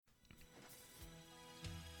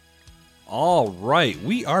All right,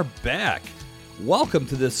 we are back. Welcome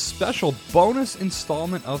to this special bonus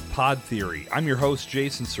installment of Pod Theory. I'm your host,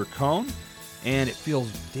 Jason Sircone, and it feels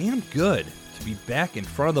damn good to be back in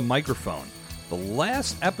front of the microphone. The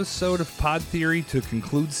last episode of Pod Theory to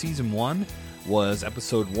conclude Season 1 was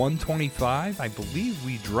episode 125. I believe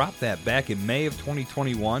we dropped that back in May of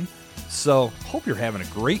 2021. So, hope you're having a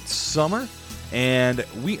great summer, and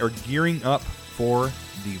we are gearing up for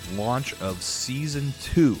the launch of Season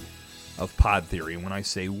 2 of Pod Theory. And when I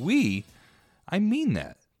say we, I mean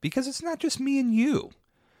that, because it's not just me and you.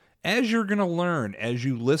 As you're going to learn as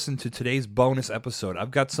you listen to today's bonus episode,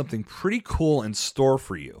 I've got something pretty cool in store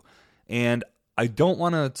for you. And I don't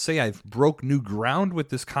want to say I've broke new ground with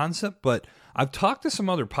this concept, but I've talked to some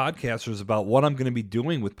other podcasters about what I'm going to be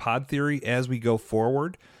doing with Pod Theory as we go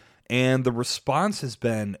forward. And the response has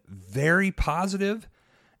been very positive.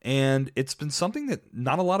 And it's been something that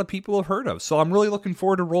not a lot of people have heard of. So I'm really looking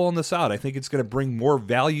forward to rolling this out. I think it's going to bring more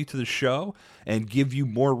value to the show and give you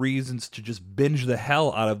more reasons to just binge the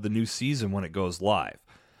hell out of the new season when it goes live.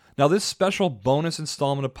 Now, this special bonus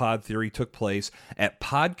installment of Pod Theory took place at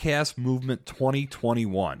Podcast Movement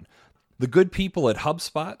 2021. The good people at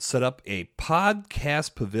HubSpot set up a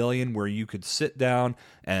podcast pavilion where you could sit down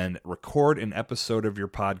and record an episode of your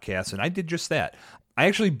podcast, and I did just that. I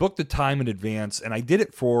actually booked the time in advance, and I did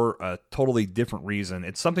it for a totally different reason.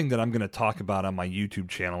 It's something that I'm going to talk about on my YouTube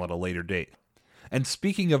channel at a later date. And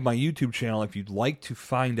speaking of my YouTube channel, if you'd like to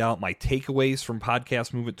find out my takeaways from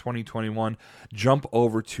Podcast Movement 2021, jump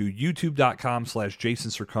over to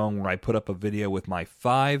youtube.com/Jason Sircone, where I put up a video with my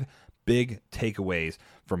 5 big takeaways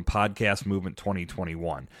from Podcast Movement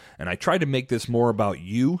 2021. And I tried to make this more about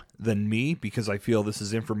you than me, because I feel this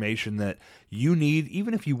is information that you need,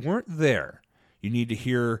 even if you weren't there. You need to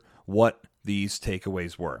hear what these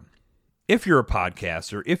takeaways were. If you're a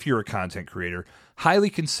podcaster, if you're a content creator, highly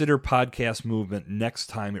consider Podcast Movement next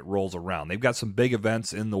time it rolls around. They've got some big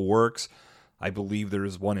events in the works. I believe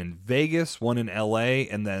there's one in Vegas, one in LA,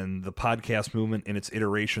 and then the Podcast Movement in its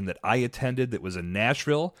iteration that I attended that was in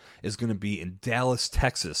Nashville is going to be in Dallas,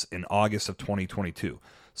 Texas in August of 2022.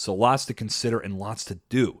 So lots to consider and lots to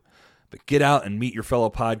do. But get out and meet your fellow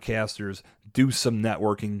podcasters, do some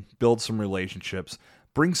networking, build some relationships,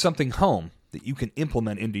 bring something home that you can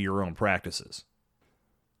implement into your own practices.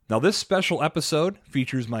 Now, this special episode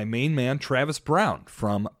features my main man, Travis Brown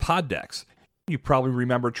from Poddex. You probably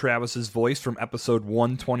remember Travis's voice from episode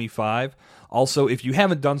 125. Also, if you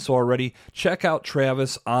haven't done so already, check out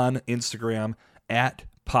Travis on Instagram at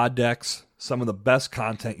Poddex. Some of the best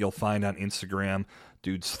content you'll find on Instagram.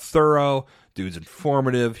 Dude's thorough, dude's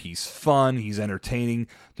informative, he's fun, he's entertaining.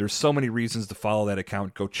 There's so many reasons to follow that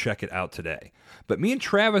account. Go check it out today. But me and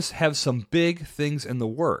Travis have some big things in the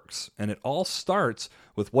works, and it all starts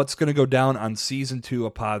with what's going to go down on Season 2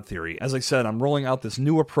 of Pod Theory. As I said, I'm rolling out this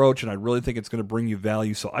new approach, and I really think it's going to bring you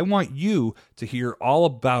value, so I want you to hear all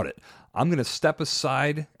about it. I'm going to step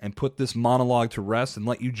aside and put this monologue to rest and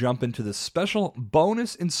let you jump into this special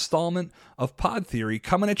bonus installment of Pod Theory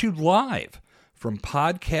coming at you live from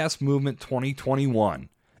Podcast Movement 2021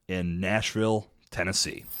 in Nashville,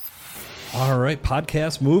 Tennessee. All right,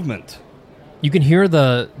 Podcast Movement. You can hear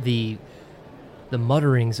the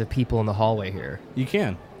mutterings of people in the hallway here. You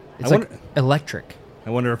can. It's like electric. I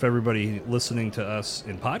wonder if everybody listening to us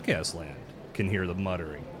in podcast land can hear the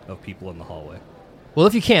muttering of people in the hallway. Well,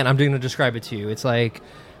 if you can, I'm going to describe it to you. It's like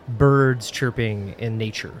birds thirping in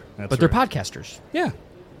nature. But they're podcasters. Yeah.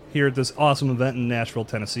 Here at this awesome event in Nashville,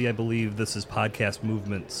 Tennessee. I believe this is Podcast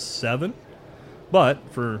Movement 7.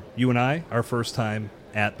 But for you and I, our first time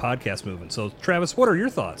at Podcast Movement. So, Travis, what are your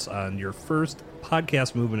thoughts on your first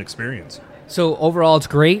Podcast Movement experience? So, overall, it's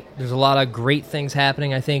great. There's a lot of great things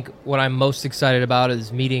happening. I think what I'm most excited about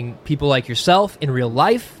is meeting people like yourself in real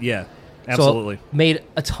life. Yeah, absolutely. So, made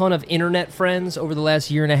a ton of internet friends over the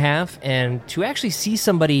last year and a half. And to actually see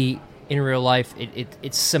somebody in real life,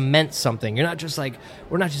 it cements something. You're not just like,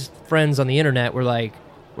 we're not just friends on the internet. We're like,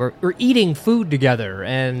 we're eating food together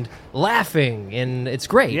and laughing, and it's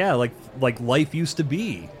great. Yeah, like life used to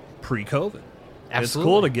be pre-COVID. Absolutely. It's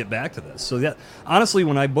cool to get back to this. So yeah, honestly,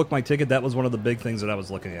 when I booked my ticket, that was one of the big things that I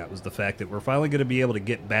was looking at, was the fact that we're finally going to be able to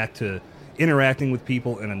get back to interacting with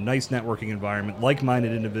people in a nice networking environment,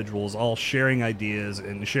 like-minded individuals, all sharing ideas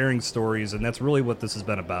and sharing stories, and that's really what this has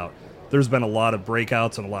been about. There's been a lot of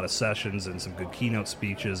breakouts and a lot of sessions and some good keynote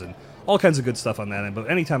speeches and all kinds of good stuff on that end.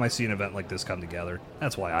 But anytime I see an event like this come together,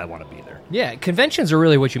 that's why I want to be there. Yeah, conventions are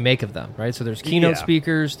really what you make of them, right? So there's keynote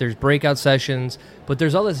speakers, there's breakout sessions, but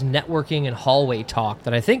there's all this networking and hallway talk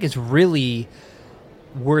that I think is really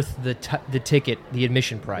worth the ticket, the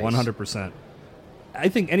admission price. 100%. I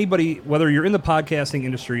think anybody, whether you're in the podcasting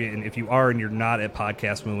industry, and if you are and you're not at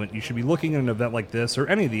Podcast Movement, you should be looking at an event like this or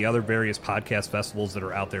any of the other various podcast festivals that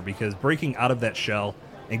are out there, because breaking out of that shell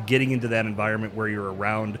and getting into that environment where you're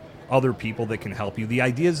around other people that can help you. The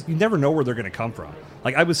idea is you never know where they're going to come from.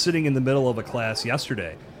 Like, I was sitting in the middle of a class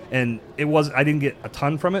yesterday, and I didn't get a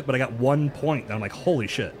ton from it, but I got 1 point, and I'm like, holy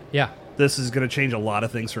shit. Yeah. This is going to change a lot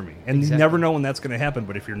of things for me. And Exactly. you never know when that's going to happen,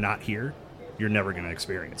 but if you're not here, you're never going to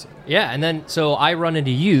experience it. Yeah, and then so I run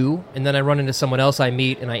into you, and then I run into someone else I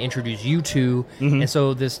meet, and I introduce you to, and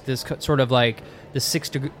so this sort of like the 6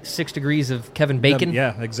 degrees of Kevin Bacon.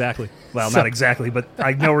 Yeah, exactly. Well, not exactly, but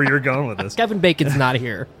I know where you're going with this. Kevin Bacon's not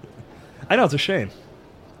here. I know, it's a shame.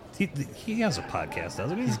 He has a podcast,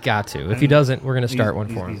 doesn't he? He's got to. If he doesn't, we're going to start one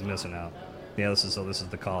for him. He's missing out. Yeah, this is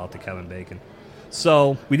the call out to Kevin Bacon.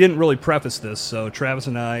 So we didn't really preface this. So Travis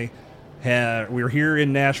and I we were here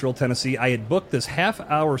in Nashville, Tennessee. I had booked this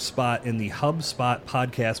half-hour spot in the HubSpot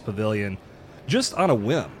Podcast Pavilion just on a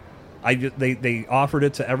whim. They offered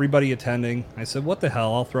it to everybody attending. I said, what the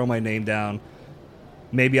hell? I'll throw my name down.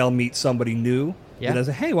 Maybe I'll meet somebody new. Yeah. And I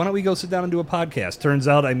said, hey, why don't we go sit down and do a podcast? Turns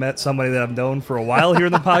out I met somebody that I've known for a while here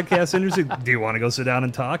in the podcast industry. Do you want to go sit down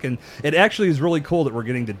and talk? And it actually is really cool that we're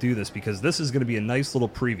getting to do this, because this is going to be a nice little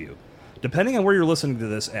preview. Depending on where you're listening to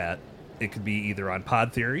this at, it could be either on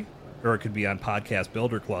Pod Theory or it could be on Podcast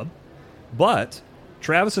Builder Club. But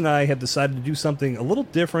Travis and I have decided to do something a little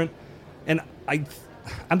different, and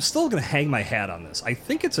I'm still going to hang my hat on this. I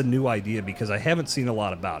think it's a new idea because I haven't seen a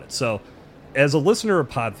lot about it. So as a listener of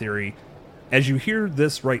Pod Theory, as you hear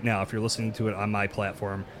this right now, if you're listening to it on my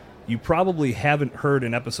platform, you probably haven't heard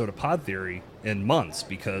an episode of Pod Theory in months,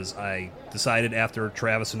 because I decided after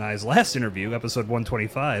Travis and I's last interview, episode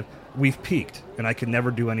 125, we've peaked, and I can never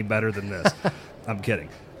do any better than this. I'm kidding.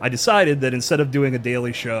 I decided that instead of doing a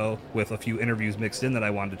daily show with a few interviews mixed in, that I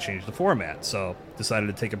wanted to change the format. So decided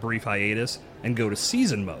to take a brief hiatus and go to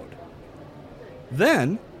season mode.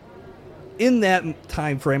 Then, in that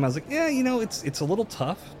time frame, I was like, yeah, it's a little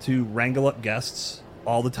tough to wrangle up guests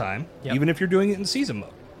all the time, even if you're doing it in season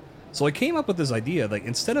mode. So I came up with this idea, like,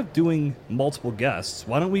 instead of doing multiple guests,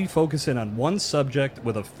 why don't we focus in on one subject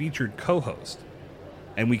with a featured co-host?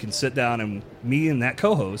 And we can sit down, and me and that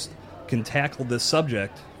co-host can tackle this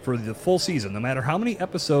subject for the full season, no matter how many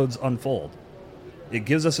episodes unfold. It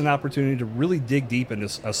gives us an opportunity to really dig deep into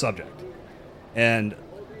a subject. And,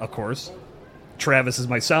 of course, Travis is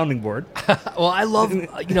my sounding board. Well, I love,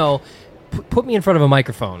 put me in front of a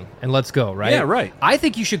microphone and let's go, right? Yeah, right. I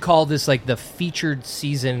think you should call this like the featured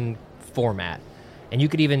season format. And you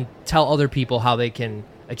could even tell other people how they can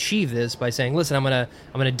achieve this by saying, listen, I'm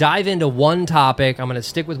gonna dive into one topic, I'm gonna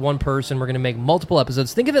stick with one person, we're gonna make multiple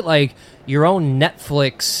episodes. Think of it like your own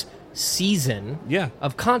Netflix season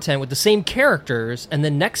of content with the same characters, and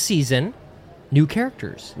then next season, new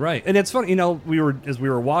characters. Right. And it's funny, as we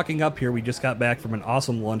were walking up here, we just got back from an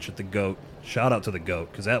awesome lunch at the Goat. Shout out to the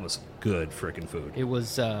Goat, because that was good freaking food. It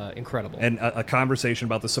was incredible. And a conversation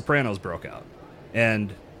about The Sopranos broke out.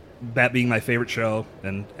 And that being my favorite show,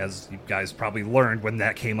 and as you guys probably learned, when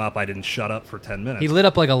that came up, I didn't shut up for 10 minutes. He lit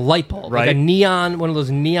up like a light bulb, right? Like a neon, one of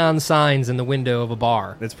those neon signs in the window of a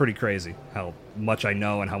bar. It's pretty crazy how much I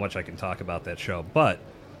know and how much I can talk about that show. But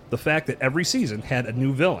the fact that every season had a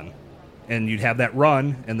new villain, and you'd have that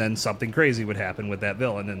run, and then something crazy would happen with that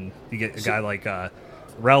villain, and you get a guy like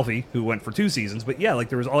Ralphie, who went for 2 seasons. But yeah, like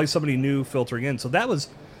there was always somebody new filtering in. So that was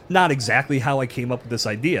not exactly how I came up with this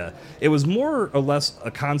idea. It was more or less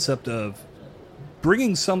a concept of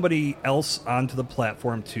bringing somebody else onto the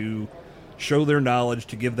platform to show their knowledge,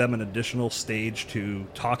 to give them an additional stage to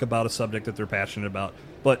talk about a subject that they're passionate about.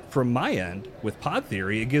 But from my end, with Pod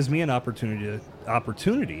Theory, it gives me an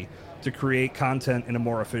opportunity to create content in a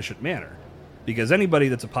more efficient manner. Because anybody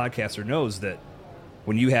that's a podcaster knows that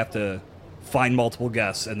when you have to find multiple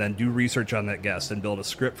guests and then do research on that guest and build a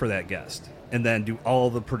script for that guest, and then do all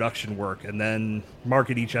the production work, and then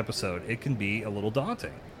market each episode, it can be a little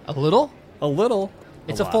daunting. A little? A little.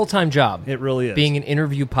 It's a full-time job. It really is. Being an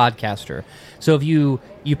interview podcaster. So if you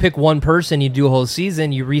pick one person, you do a whole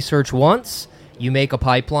season, you research once, you make a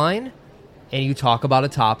pipeline, and you talk about a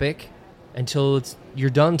topic until you're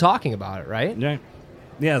done talking about it, right? Yeah.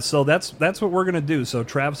 Yeah, so that's what we're going to do. So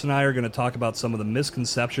Travis and I are going to talk about some of the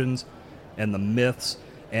misconceptions and the myths,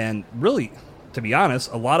 and really, to be honest,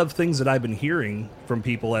 a lot of things that I've been hearing from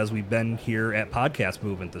people as we've been here at Podcast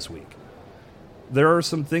Movement this week. There are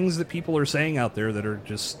some things that people are saying out there that are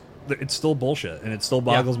just, it's still bullshit, and it still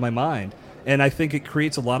boggles my mind. And I think it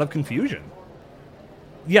creates a lot of confusion.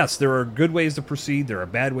 Yes, there are good ways to proceed, there are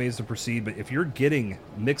bad ways to proceed, but if you're getting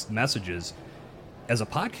mixed messages, as a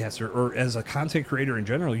podcaster or as a content creator in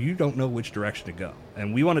general, you don't know which direction to go.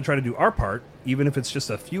 And we want to try to do our part, even if it's just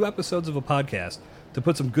a few episodes of a podcast, to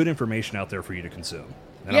put some good information out there for you to consume.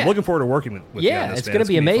 And I'm looking forward to working with you on this, it's man. going to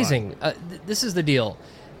be gonna amazing. This is the deal.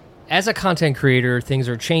 As a content creator, things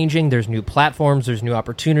are changing. There's new platforms. There's new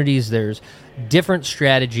opportunities. There's different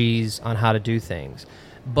strategies on how to do things.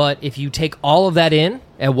 But if you take all of that in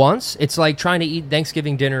at once, it's like trying to eat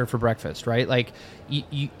Thanksgiving dinner for breakfast, right? Like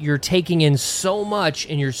you're taking in so much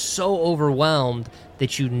and you're so overwhelmed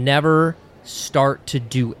that you never start to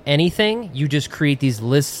do anything. You just create these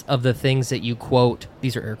lists of the things that you quote,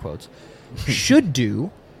 these are air quotes, should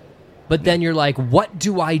do. But then you're like, what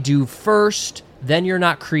do I do first? Then you're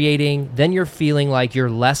not creating. Then you're feeling like you're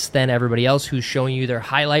less than everybody else who's showing you their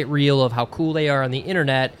highlight reel of how cool they are on the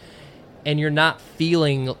internet. And you're not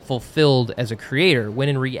feeling fulfilled as a creator, when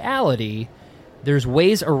in reality, there's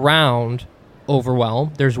ways around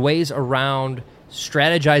overwhelm. There's ways around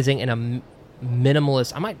strategizing in a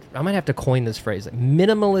minimalist. I might have to coin this phrase, like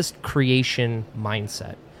minimalist creation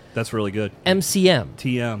mindset. That's really good. MCM.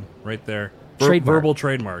 TM, right there. Trademark. Verbal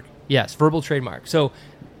trademark. Yes, verbal trademark. So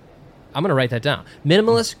I'm going to write that down.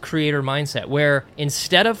 Minimalist creator mindset, where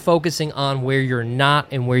instead of focusing on where you're not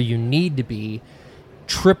and where you need to be,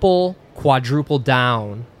 quadruple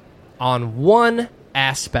down on one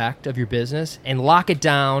aspect of your business and lock it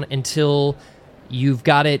down until you've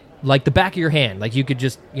got it like the back of your hand. Like you could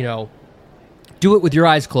just, do it with your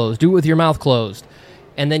eyes closed, do it with your mouth closed,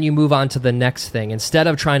 and then you move on to the next thing instead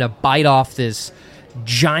of trying to bite off this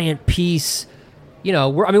giant piece.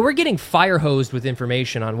 We're getting fire hosed with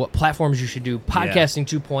information on what platforms you should do, podcasting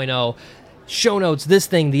 2.0, show notes, this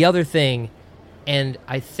thing, the other thing. And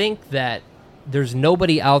I think that there's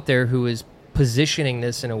nobody out there who is positioning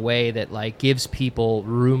this in a way that like gives people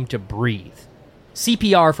room to breathe.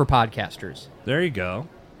 CPR for podcasters. There you go.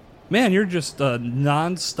 Man, you're just a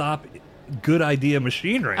nonstop good idea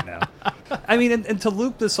machine right now. I mean, and to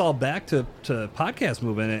loop this all back to podcast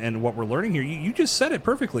movement and what we're learning here, you just said it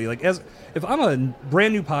perfectly. Like, if I'm a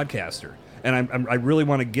brand new podcaster and I really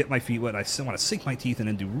want to get my feet wet, I still want to sink my teeth in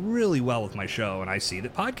and do really well with my show, and I see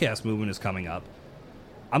that podcast movement is coming up,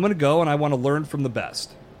 I'm going to go and I want to learn from the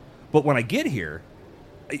best. But when I get here,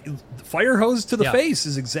 fire hose to the face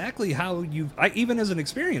is exactly how even as an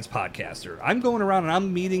experienced podcaster, I'm going around and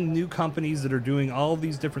I'm meeting new companies that are doing all of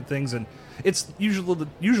these different things, and it's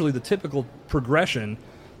usually the typical progression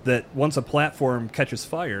that once a platform catches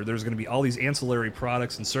fire, there's going to be all these ancillary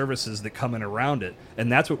products and services that come in around it, and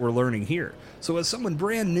that's what we're learning here. So as someone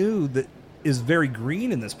brand new that is very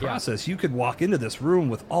green in this process, you could walk into this room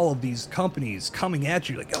with all of these companies coming at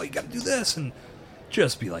you like, oh, you got to do this, and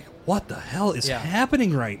just be like, what the hell is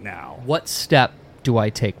happening right now? What step do I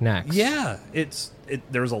take next? Yeah,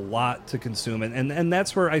 there's a lot to consume, and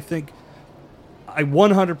that's where I think I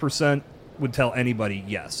 100% would tell anybody,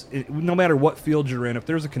 yes, no matter what field you're in, if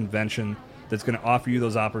there's a convention that's going to offer you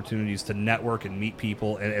those opportunities to network and meet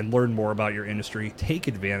people and learn more about your industry, take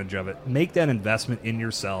advantage of it. Make that investment in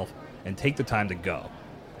yourself and take the time to go.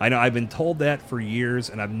 I know I've been told that for years,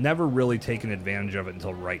 and I've never really taken advantage of it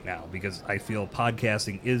until right now, because I feel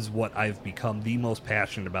podcasting is what I've become the most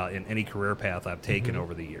passionate about in any career path I've taken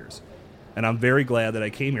over the years. And I'm very glad that I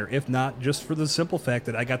came here, if not just for the simple fact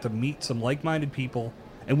that I got to meet some like-minded people,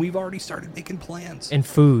 and we've already started making plans. And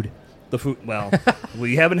food. The food, well,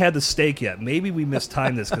 we haven't had the steak yet. Maybe we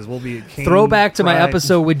mistimed this because we'll be at King Throwback to my Fried.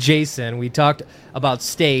 episode with Jason. We talked about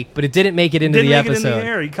steak, but it didn't make it into the episode. It in the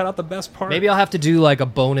air. He cut out the best part. Maybe I'll have to do like a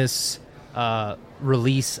bonus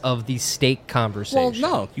release of the steak conversation.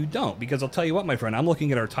 Well, no, you don't, because I'll tell you what, my friend, I'm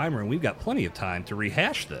looking at our timer, and we've got plenty of time to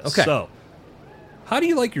rehash this. Okay. So, how do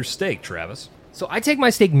you like your steak, Travis? So I take my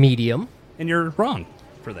steak medium. And you're wrong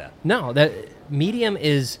for that. No, that medium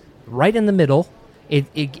is right in the middle. It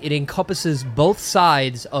encompasses both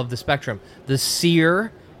sides of the spectrum, the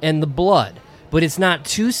sear and the blood. But it's not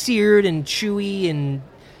too seared and chewy, and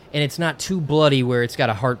it's not too bloody where it's got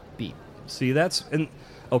a heartbeat. See,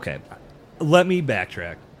 okay, let me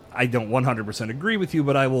backtrack. I don't 100% agree with you,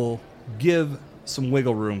 but I will give some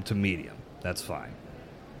wiggle room to medium. That's fine.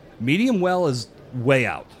 Medium well is way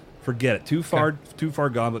out. Forget it. Too far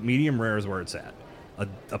gone, but medium rare is where it's at.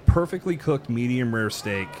 A perfectly cooked medium rare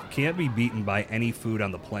steak can't be beaten by any food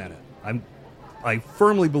on the planet. I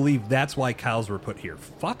firmly believe that's why cows were put here.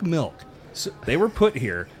 Fuck milk. So they were put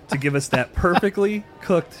here to give us that perfectly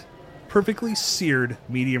cooked, perfectly seared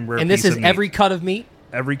medium rare. And this piece is of meat. every cut of meat?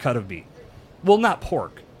 Every cut of meat. Well, not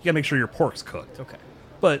pork. You gotta make sure your pork's cooked. Okay.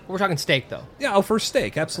 But we're talking steak, though. Yeah, for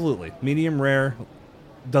steak, absolutely. Medium rare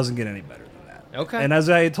doesn't get any better than that. Okay. And as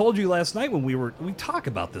I had told you last night when we talk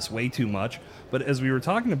about this way too much, but as we were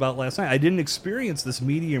talking about last night, I didn't experience this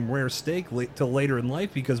medium rare steak till later in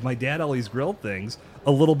life because my dad always grilled things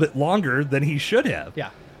a little bit longer than he should have.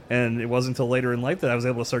 Yeah. And it wasn't until later in life that I was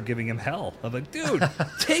able to start giving him hell. I'm like, dude,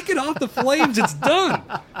 take it off the flames. It's done.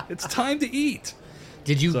 It's time to eat.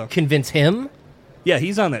 Did you convince him? Yeah,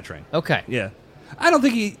 he's on that train. Okay. Yeah. I don't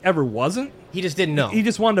think he ever wasn't. He just didn't know. He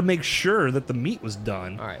just wanted to make sure that the meat was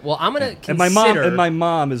done. All right. Well, I'm going to consider... And my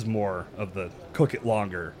mom is more of the cook it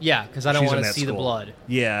longer. Yeah, because I don't She's want in to that see the school. blood.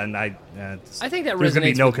 Yeah, and I think that there's resonates going to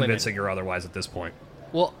be no with convincing women. her otherwise at this point.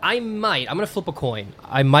 Well, I'm going to flip a coin.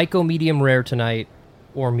 I might go medium rare tonight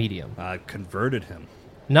or medium. I converted him.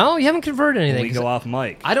 No, you haven't converted anything. We go off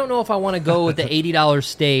mic. I don't know if I want to go with the $80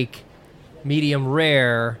 steak medium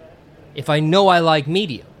rare if I know I like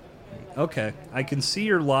medium. Okay, I can see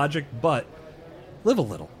your logic, but live a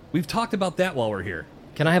little. We've talked about that while we're here.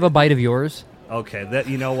 Can I have a bite of yours? Okay, that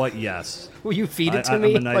you know what? Yes. Will you feed it to I'm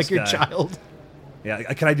me a nice like your guy. child? Yeah,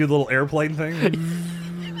 can I do the little airplane thing?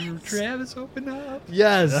 Travis, open up.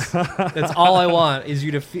 Yes. That's all I want is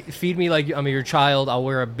you to feed me like I'm your child. I'll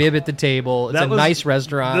wear a bib at the table. It's nice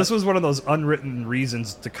restaurant. This was one of those unwritten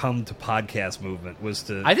reasons to come to podcast movement was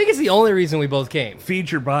to I think it's the only reason we both came.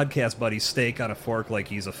 feed your podcast buddy steak on a fork like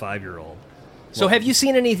he's a 5-year-old. So have you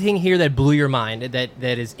seen anything here that blew your mind, that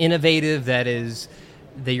is innovative, that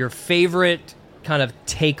your favorite kind of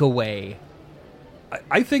takeaway?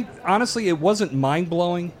 I think, honestly, it wasn't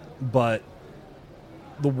mind-blowing, but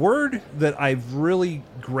the word that I've really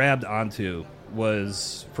grabbed onto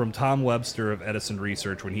was from Tom Webster of Edison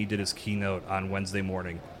Research when he did his keynote on Wednesday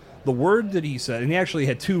morning. The word that he said, and he actually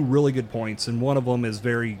had 2 really good points, and one of them is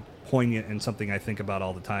very poignant and something I think about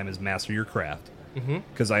all the time, is master your craft.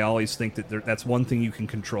 Because I always think that that's one thing you can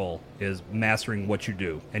control is mastering what you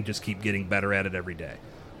do and just keep getting better at it every day.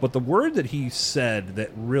 But the word that he said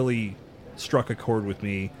that really struck a chord with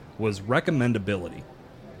me was recommendability.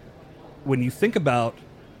 When you think about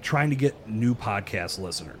trying to get new podcast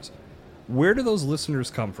listeners, where do those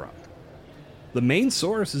listeners come from? The main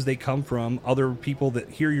source is they come from other people that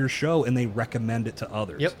hear your show and they recommend it to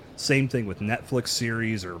others. Yep. Same thing with Netflix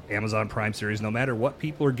series or Amazon Prime series. No matter what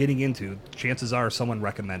people are getting into, chances are someone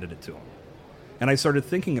recommended it to them. And I started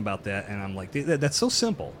thinking about that, and I'm like, that's so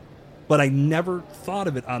simple. But I never thought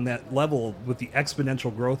of it on that level with the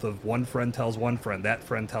exponential growth of one friend tells one friend, that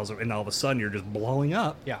friend tells, and all of a sudden you're just blowing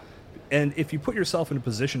up. Yeah. And if you put yourself in a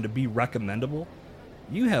position to be recommendable,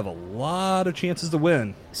 you have a lot of chances to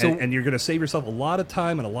win. And you're going to save yourself a lot of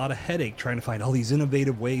time and a lot of headache trying to find all these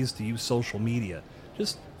innovative ways to use social media.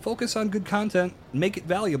 Just focus on good content, make it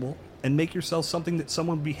valuable, and make yourself something that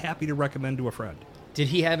someone would be happy to recommend to a friend. Did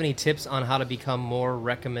he have any tips on how to become more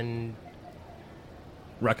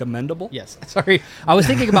Recommendable? Yes. Sorry. I was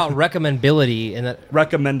thinking about recommendability and that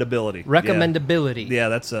Recommendability. recommendability.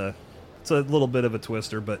 Yeah, it's a little bit of a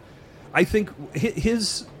twister, but I think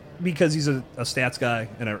his, because he's a stats guy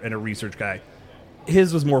and a research guy,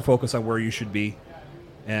 his was more focused on where you should be,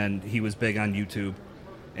 and he was big on YouTube.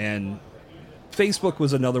 And Facebook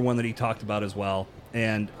was another one that he talked about as well,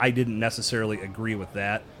 and I didn't necessarily agree with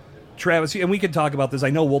that. Travis, and we could talk about this. I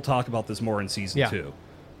know we'll talk about this more in Season 2.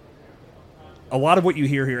 A lot of what you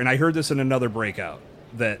hear here, and I heard this in another breakout,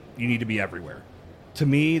 that you need to be everywhere. To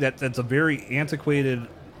me, that's a very antiquated,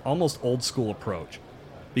 almost old-school approach,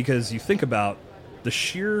 because you think about the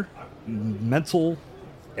sheer mental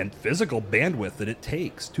and physical bandwidth that it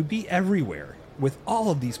takes to be everywhere with all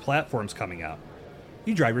of these platforms coming out.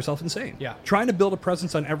 You drive yourself insane. Yeah. Trying to build a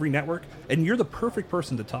presence on every network, and you're the perfect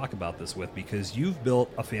person to talk about this with because you've built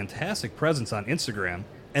a fantastic presence on Instagram,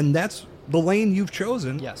 and that's the lane you've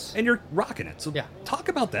chosen. Yes. And you're rocking it. So Yeah. talk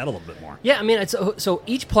about that a little bit more. Yeah, I mean, so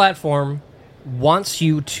each platform wants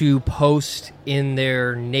you to post in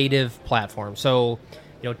their native platform. So,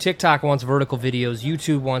 TikTok wants vertical videos,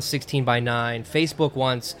 YouTube wants 16:9, Facebook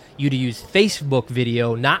wants you to use Facebook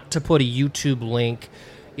video, not to put a YouTube link.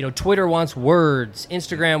 Twitter wants words,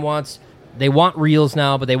 Instagram they want reels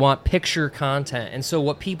now, but they want picture content. And so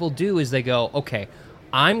what people do is they go, okay,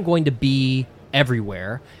 I'm going to be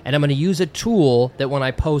everywhere, and I'm going to use a tool that when I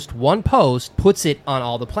post one post, puts it on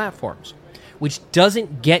all the platforms, which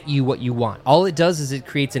doesn't get you what you want. All it does is it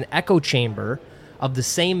creates an echo chamber of the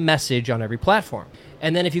same message on every platform.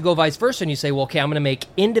 And then if you go vice versa and you say, well, okay, I'm going to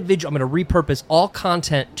repurpose all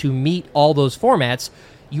content to meet all those formats,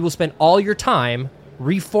 you will spend all your time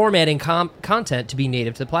reformatting content to be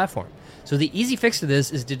native to the platform. So the easy fix to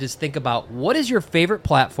this is to just think about what is your favorite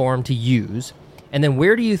platform to use, and then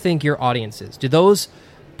where do you think your audience is? Do those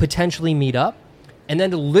potentially meet up? And then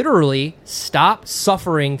to literally stop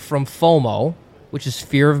suffering from FOMO, which is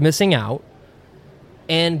fear of missing out,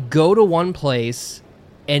 and go to one place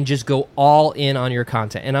and just go all in on your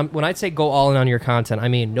content. And when I say go all in on your content, I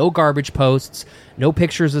mean no garbage posts, no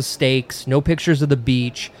pictures of steaks, no pictures of the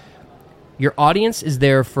beach. Your audience is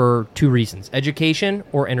there for two reasons: education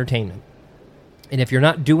or entertainment. And if you're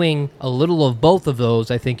not doing a little of both of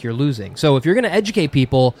those, I think you're losing. So if you're going to educate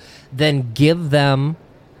people, then give them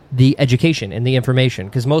the education and the information,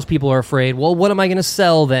 because most people are afraid, well, what am I going to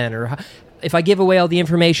sell then? Or if I give away all the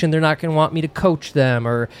information, they're not going to want me to coach them,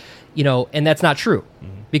 or, and that's not true.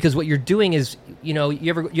 Because what you're doing is, you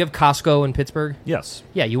have Costco in Pittsburgh? Yes.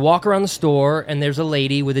 Yeah, you walk around the store and there's a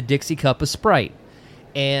lady with a Dixie cup of Sprite.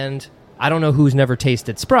 And I don't know who's never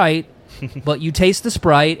tasted Sprite, but you taste the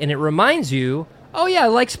Sprite and it reminds you, oh yeah, I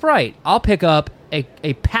like Sprite. I'll pick up a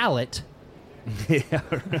pallet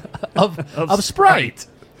of Sprite.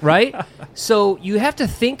 Right? So you have to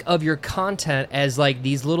think of your content as like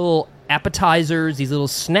these little appetizers, these little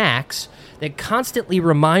snacks that constantly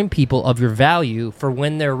remind people of your value for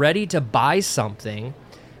when they're ready to buy something.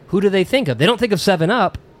 Who do they think of? They don't think of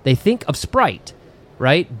 7-Up. They think of Sprite,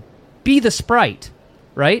 right? Be the Sprite,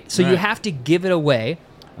 right? So you have to give it away.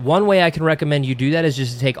 One way I can recommend you do that is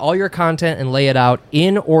just to take all your content and lay it out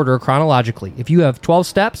in order chronologically. If you have 12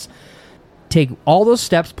 steps, take all those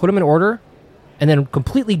steps, put them in order, and then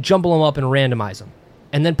completely jumble them up and randomize them.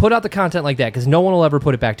 And then put out the content like that, because no one will ever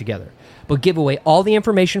put it back together. But give away all the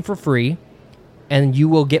information for free, and you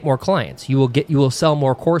will get more clients. You will sell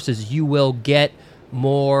more courses. You will get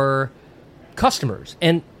more customers.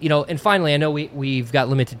 And and finally, I know we've got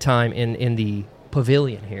limited time in the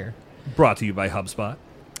pavilion here. Brought to you by HubSpot.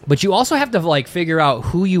 But you also have to figure out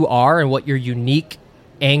who you are and what your unique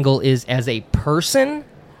angle is as a person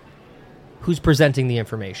who's presenting the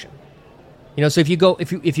information. So if you go,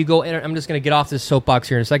 and I'm just going to get off this soapbox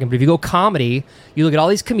here in a second, but if you go comedy, you look at all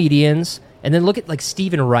these comedians, and then look at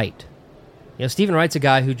Stephen Wright. Stephen Wright's a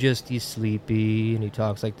guy who he's sleepy, and he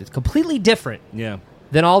talks like this. Completely different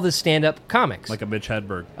than all the stand-up comics. Like a Mitch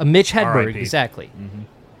Hedberg. A Mitch Hedberg, R.I.P. Exactly.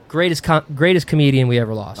 Mm-hmm. Greatest comedian we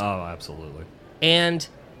ever lost. Oh, absolutely. And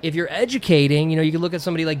if you're educating, you can look at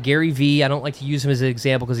somebody like Gary Vee. I don't like to use him as an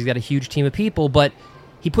example because he's got a huge team of people, but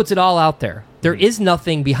he puts it all out there. There is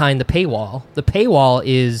nothing behind the paywall. The paywall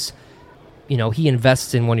is, he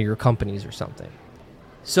invests in one of your companies or something.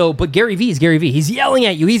 So, but Gary Vee is Gary Vee. He's yelling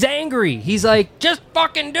at you. He's angry. He's like, just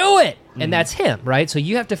fucking do it. And that's him, right? So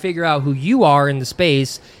you have to figure out who you are in the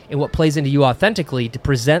space and what plays into you authentically to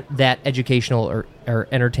present that educational or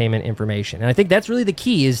entertainment information. And I think that's really the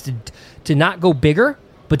key, is to not go bigger,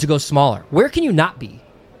 but to go smaller. Where can you not be?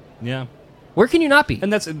 Yeah. Where can you not be?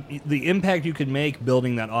 And that's the impact you can make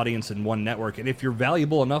building that audience in one network. And if you're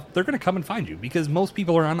valuable enough, they're going to come and find you, because most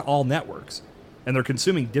people are on all networks. And they're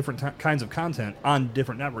consuming different kinds of content on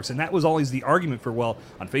different networks. And that was always the argument for, well,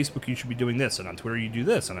 on Facebook you should be doing this, and on Twitter you do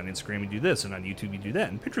this, and on Instagram you do this, and on YouTube you do that,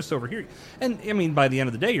 and Pinterest over here. And, I mean, by the end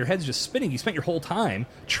of the day, your head's just spinning. You spent your whole time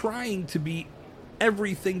trying to be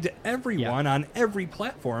everything to everyone on every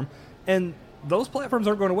platform. And those platforms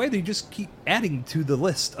aren't going away. They just keep adding to the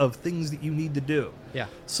list of things that you need to do. Yeah.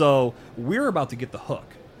 So we're about to get the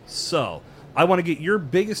hook. So I want to get your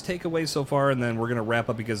biggest takeaway so far, and then we're going to wrap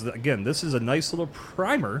up, because, again, this is a nice little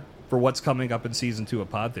primer for what's coming up in Season 2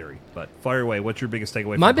 of Pod Theory. But fire away. What's your biggest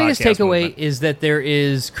takeaway? My biggest takeaway is that there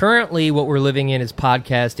is currently, what we're living in is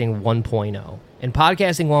podcasting 1.0. And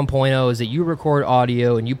podcasting 1.0 is that you record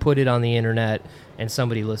audio and you put it on the internet and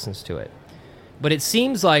somebody listens to it. But it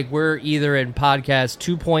seems like we're either in podcast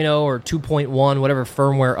 2.0 or 2.1, whatever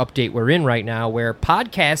firmware update we're in right now, where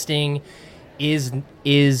podcasting is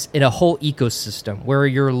in a whole ecosystem where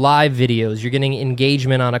you're live videos, you're getting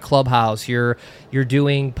engagement on a Clubhouse, you're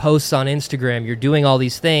doing posts on Instagram, you're doing all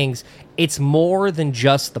these things. It's more than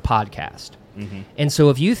just the podcast. Mm-hmm. And so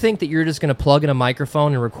if you think that you're just going to plug in a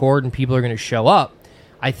microphone and record and people are going to show up,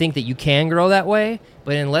 I think that you can grow that way.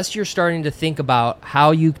 But unless you're starting to think about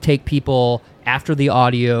how you take people after the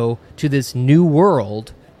audio to this new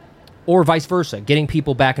world, or vice versa, getting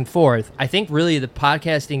people back and forth, I think really the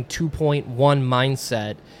podcasting 2.1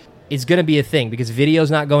 mindset is going to be a thing, because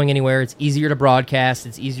video's not going anywhere. It's easier to broadcast.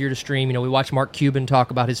 It's easier to stream. We watch Mark Cuban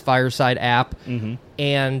talk about his Fireside app. Mm-hmm.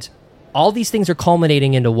 And all these things are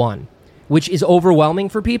culminating into one, which is overwhelming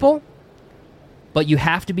for people. But you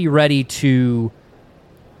have to be ready to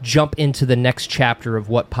jump into the next chapter of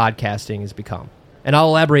what podcasting has become. And I'll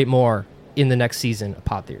elaborate more in the next season of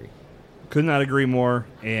Pod Theory. Could not agree more,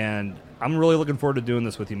 and I'm really looking forward to doing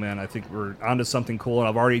this with you, man. I think we're onto something cool, and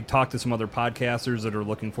I've already talked to some other podcasters that are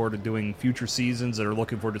looking forward to doing future seasons, that are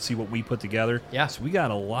looking forward to see what we put together. Yeah. So we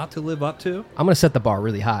got a lot to live up to. I'm going to set the bar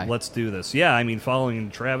really high. Let's do this. Yeah, I mean, following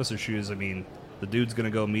in Travis's shoes, I mean, the dude's going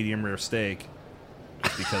to go medium rare steak.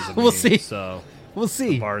 because of We'll me. see. So We'll the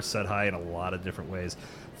see. bar is set high in a lot of different ways.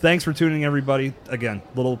 Thanks for tuning in, everybody. Again,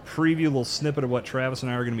 little preview, little snippet of what Travis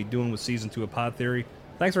and I are going to be doing with Season 2 of Pod Theory.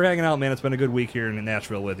 Thanks for hanging out, man. It's been a good week here in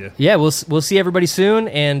Nashville with you. Yeah, we'll see everybody soon,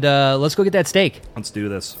 and let's go get that steak. Let's do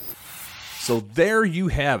this. So there you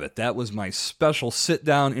have it. That was my special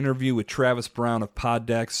sit-down interview with Travis Brown of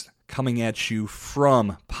Poddex, coming at you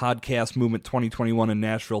from Podcast Movement 2021 in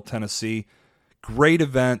Nashville, Tennessee. Great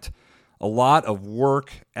event. A lot of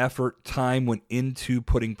work, effort, time went into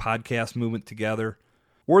putting Podcast Movement together.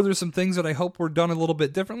 Were there some things that I hope were done a little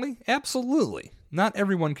bit differently? Absolutely. Not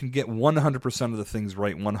everyone can get 100% of the things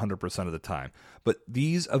right 100% of the time. But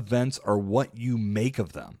these events are what you make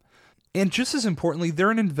of them. And just as importantly,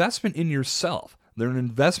 they're an investment in yourself. They're an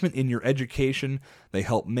investment in your education. They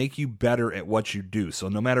help make you better at what you do. So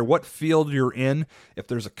no matter what field you're in, if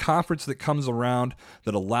there's a conference that comes around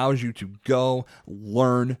that allows you to go,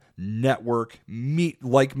 learn, network, meet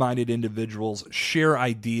like-minded individuals, share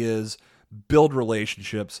ideas, build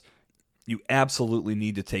relationships, you absolutely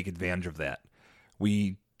need to take advantage of that.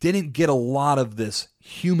 We didn't get a lot of this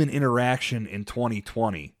human interaction in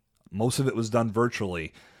 2020. Most of it was done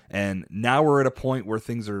virtually. And now we're at a point where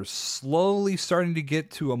things are slowly starting to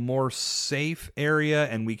get to a more safe area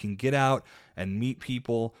and we can get out and meet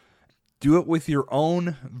people. Do it with your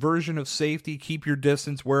own version of safety. Keep your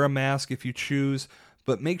distance. Wear a mask if you choose.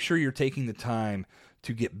 But make sure you're taking the time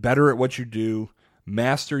to get better at what you do,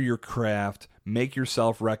 master your craft, make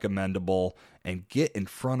yourself recommendable, and get in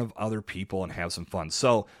front of other people and have some fun.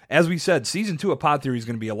 So, as we said, Season 2 of Pod Theory is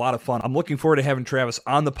going to be a lot of fun. I'm looking forward to having Travis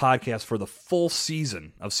on the podcast for the full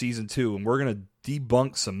season of Season 2, and we're going to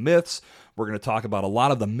debunk some myths. We're going to talk about a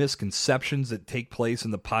lot of the misconceptions that take place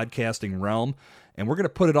in the podcasting realm, and we're going to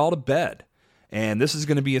put it all to bed. And this is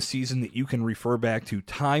going to be a season that you can refer back to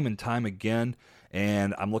time and time again,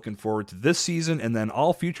 and I'm looking forward to this season and then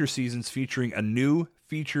all future seasons featuring a new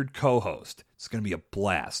featured co-host. It's going to be a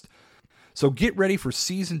blast. So get ready for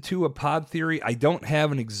Season 2 of Pod Theory. I don't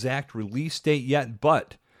have an exact release date yet,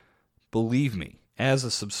 but believe me, as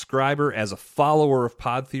a subscriber, as a follower of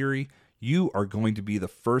Pod Theory, you are going to be the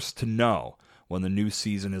first to know when the new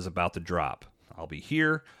season is about to drop. I'll be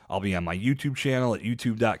here. I'll be on my YouTube channel at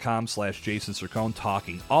youtube.com/Jason Cercone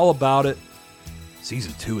talking all about it.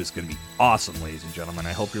 Season 2 is going to be awesome, ladies and gentlemen.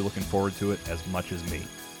 I hope you're looking forward to it as much as me.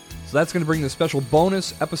 So that's going to bring the special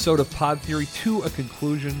bonus episode of Pod Theory to a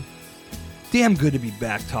conclusion. Damn good to be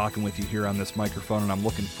back talking with you here on this microphone, and I'm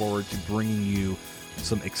looking forward to bringing you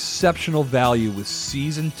some exceptional value with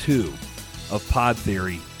Season 2 of Pod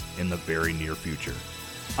Theory in the very near future.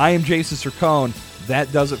 I am Jason Cercone.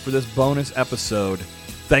 That does it for this bonus episode.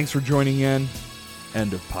 Thanks for joining in.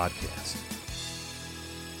 End of podcast.